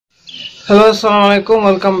Hello, assalamualaikum.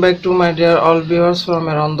 Welcome back to my dear all viewers from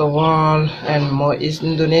around the world and more is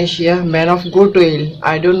Indonesia. Man of goodwill.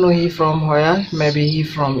 I don't know he from where. Maybe he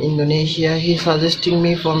from Indonesia. He suggesting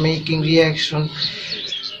me for making reaction.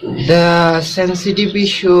 The sensitive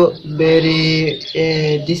issue very.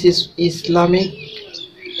 This is Islamic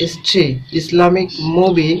history, Islamic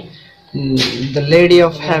movie, The Lady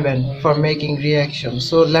of Heaven for making reaction.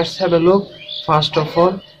 So let's have a look. First of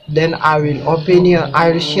all, then I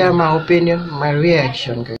will share my opinion, my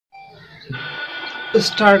reaction.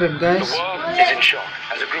 Started, guys. The world is in shock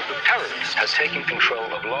as a group of terrorists has taken control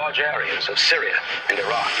of large areas of Syria and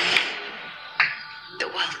Iraq. The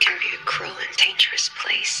world can be a cruel and dangerous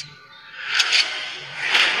place.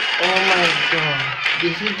 Oh my god,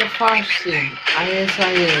 this is the first thing.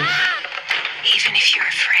 ISIS. Even if you're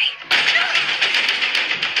afraid,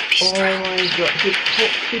 be Oh strong. my god,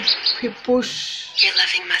 he push. Your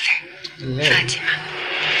loving mother, Fatima.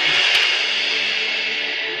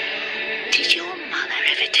 Did your mother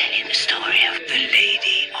ever tell you the story of the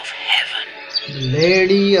Lady of Heaven?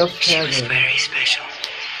 Lady of She was Heaven. very special.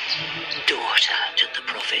 Daughter to the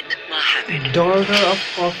Prophet Muhammad. Daughter of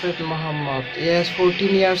Prophet Muhammad. Yes,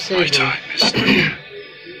 14 years My ago. time is near.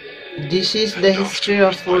 This is the history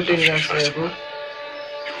of 14 years ago.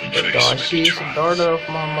 You The will daughter, face she many is the trials. daughter of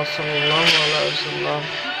Muhammad sallallahu alaihi wasallam.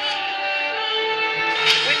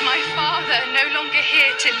 With my father no longer here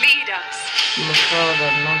to lead us, My father,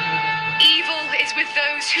 not evil is with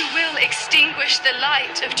those who will extinguish the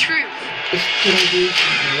light of truth. extinguish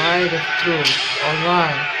the light of truth.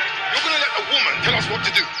 Alright. You're gonna let a woman tell us what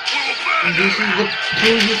to do. We will burn This is the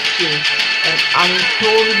true history and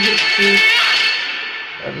untold history.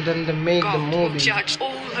 And then they make the God will movie. judge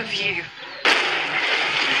all of you.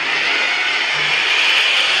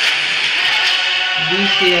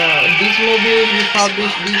 This movie will be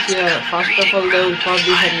published this year. First of all, they will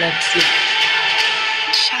publish it next week.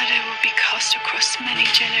 Shadow will be cast across many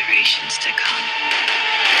generations to come.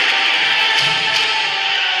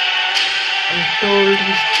 Untold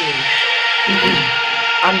history.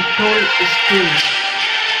 Untold history.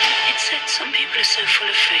 It said some people are so full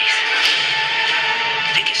of faith.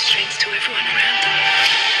 They give strength to everyone around them.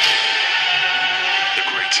 The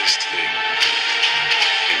greatest thing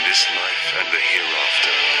in this life and the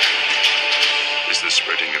hereafter is the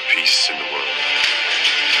spreading of peace in the world.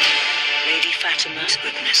 Lady Fatima's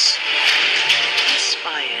goodness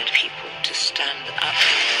inspired people to stand up,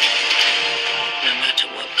 no matter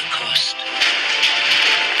what the cost.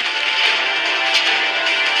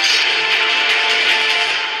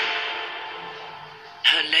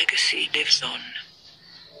 Her legacy lives on.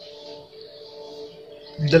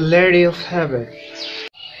 The Lady of Heaven.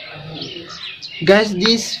 Guys,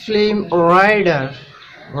 this film writer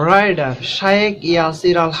Sheikh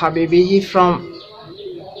Yasir Al-Habibi, he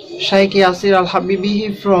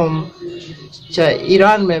from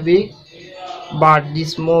Iran maybe, but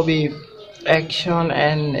this movie action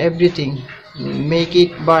and everything make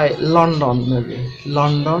it by London, maybe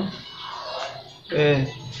London.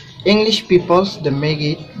 English peoples they make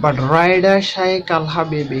it, but writer Sheikh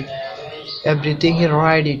Al-Habibi, everything he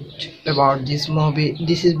write it about this movie.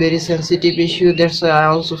 This is very sensitive issue, that's why I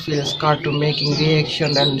also feel scared to making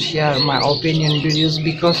reaction and share my opinion videos,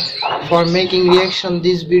 because for making reaction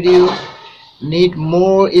this video need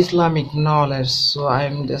more Islamic knowledge. So I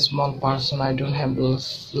am the small person, I don't have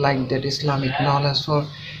those like that Islamic knowledge for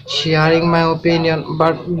sharing my opinion.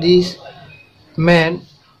 But this man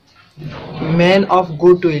of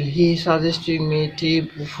goodwill, he suggested me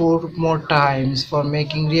 3-4 more times for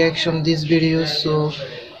making reaction this video. So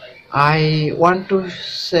I want to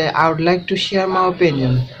say, I would like to share my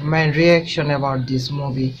opinion, my reaction about this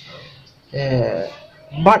movie.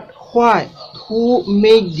 But why, who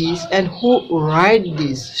made this and who write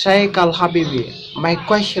this? Sheikh Al-Habibi. My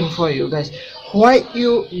question for you guys, why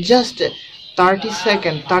you just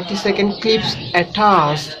 30-second clips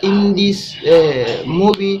attached in this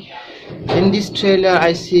movie? In this trailer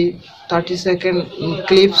I see 30-second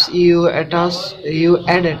clips you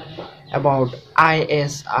added about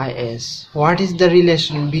ISIS. What is the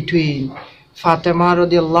relation between Fatima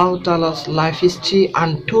radiallahu ta'ala's life history,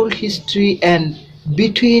 untold history, and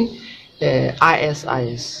between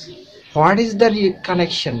ISIS? What is the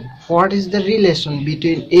connection? What is the relation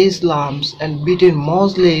between Islam's and between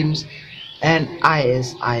Muslims and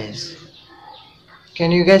ISIS?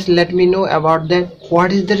 Can you guys let me know about that?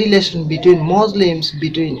 What is the relation between Muslims,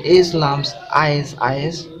 between Islam's,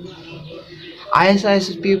 ISIS?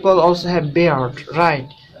 ISIS people also have beard, right?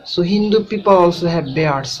 So Hindu people also have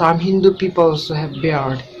beard. Some Hindu people also have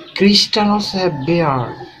beard. Christian also have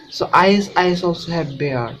beard. So ISIS also have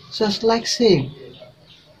beard. Just like same.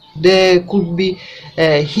 They could be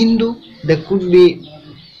Hindu, they could be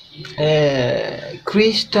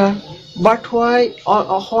Christian, but why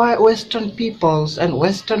Western peoples and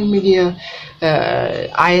Western media,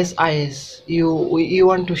 ISIS, you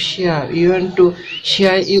want to share, with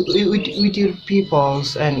your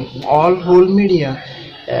peoples and all whole media,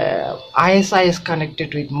 ISIS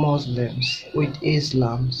connected with Muslims, with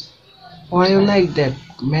Islams. Why you like that,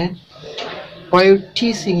 man? Why you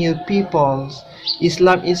teaching your peoples?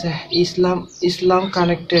 Islam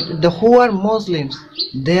connected. The who are Muslims,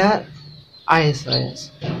 they are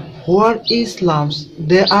ISIS. Who are Islams,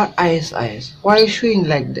 they are ISIS. Why are you showing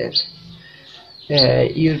like that?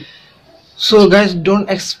 You. So guys, don't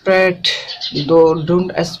spread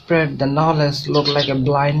the knowledge look like a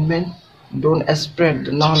blind man. Don't spread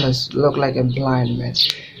the knowledge look like a blind man.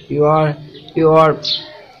 You are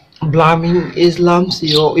blaming Islams.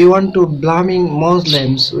 You want to blaming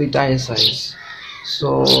Muslims with ISIS.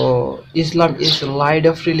 So Islam is a light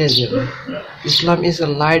of religion. Islam is a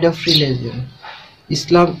light of religion.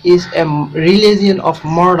 Islam is a religion of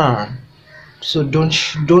murder. So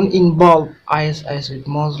don't involve ISIS with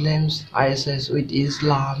Muslims, ISIS with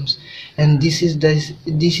Islams, and this is the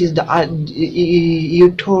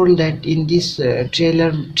you told that in this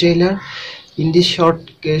trailer in this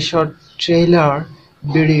short trailer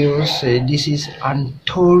videos. This is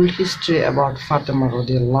untold history about Fatima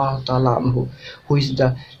radiallahu ta'ala anhu, who is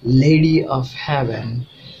the lady of heaven.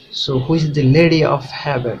 So who is the lady of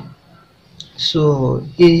heaven? So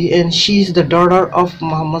and she is the daughter of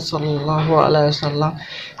Muhammad sallallahu alaihi wasallam,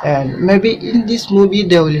 and maybe in this movie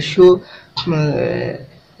they will show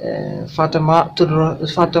Fatima to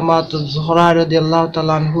Zuhra radiallahu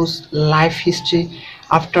ta'ala anhu's life history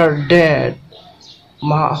after death.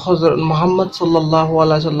 Hazrat Muhammad sallallahu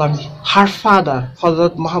alaihi wasallam, her father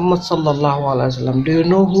Hazrat Muhammad sallallahu alaihi wasallam. Do you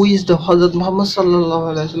know who is the Hazrat Muhammad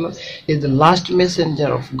sallallahu alaihi wasallam? He is the last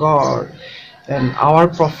messenger of God and our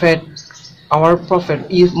prophet. Our prophet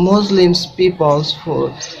is Muslims people's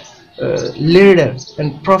for leader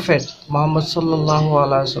and prophet Muhammad sallallahu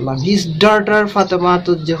alaihi wasallam. His daughter Fatima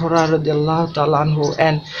Zuhra radiallahu ta'ala anhu,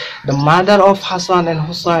 and the mother of Hassan and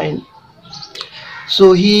Hussein.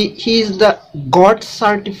 So he is the God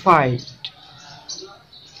certified.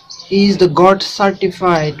 He is the God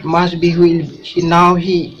certified. Must be now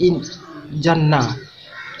he in Jannah.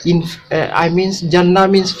 I means Jannah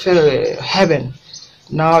means heaven.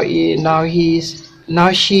 Now she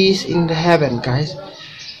is in the heaven, guys.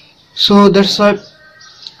 So that's why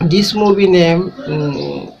this movie name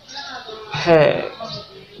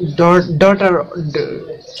daughter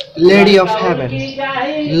lady of heaven,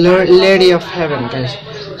 lady of heaven, guys.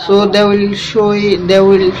 So they will showing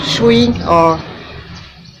or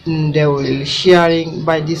they will sharing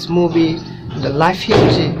by this movie the life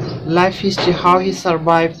history, how he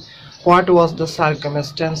survived, what was the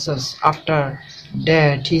circumstances after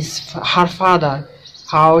death, her father,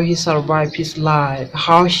 how he survived his life,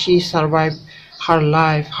 how she survived her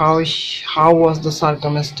life, how was the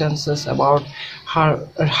circumstances about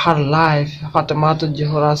her life, Fatima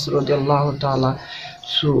Zuhra radiallahu ta'ala.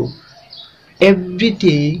 So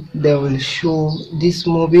everything they will show this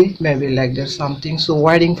movie, maybe like there's something. So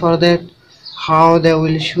waiting for that, how they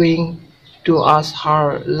will showing to us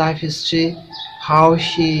her life history, how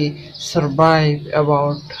she survived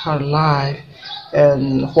about her life,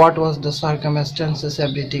 and what was the circumstances,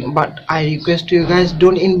 everything. But I request you guys,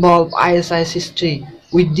 don't involve ISIS history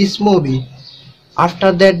with this movie.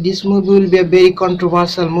 After that, this movie will be a very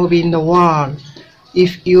controversial movie in the world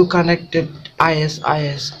if you connected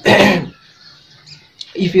ISIS.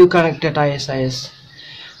 If you connected ISIS,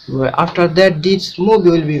 after that this movie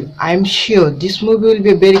will be, I'm sure this movie will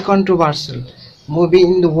be a very controversial movie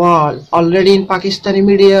in the world. Already in Pakistani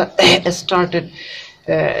media started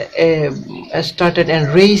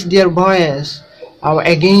and raised their voice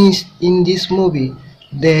against in this movie.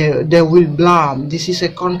 They will blame this is a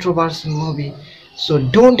controversial movie. So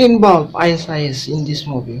don't involve ISIS in this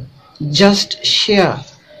movie. Just share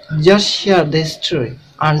the history,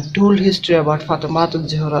 untold history about Fatima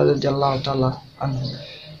Zuhra radiallahu ta'ala anhu.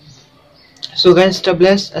 So guys, stay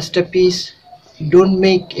blessed, stay peace. Don't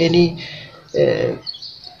make any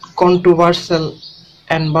controversial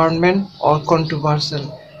environment or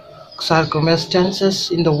controversial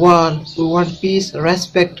circumstances in the world. We want peace,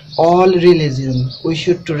 respect all religion. We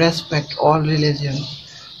should to respect all religion.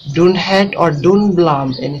 Don't hate or don't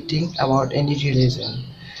blame anything about any religion.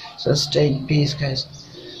 So stay in peace, guys.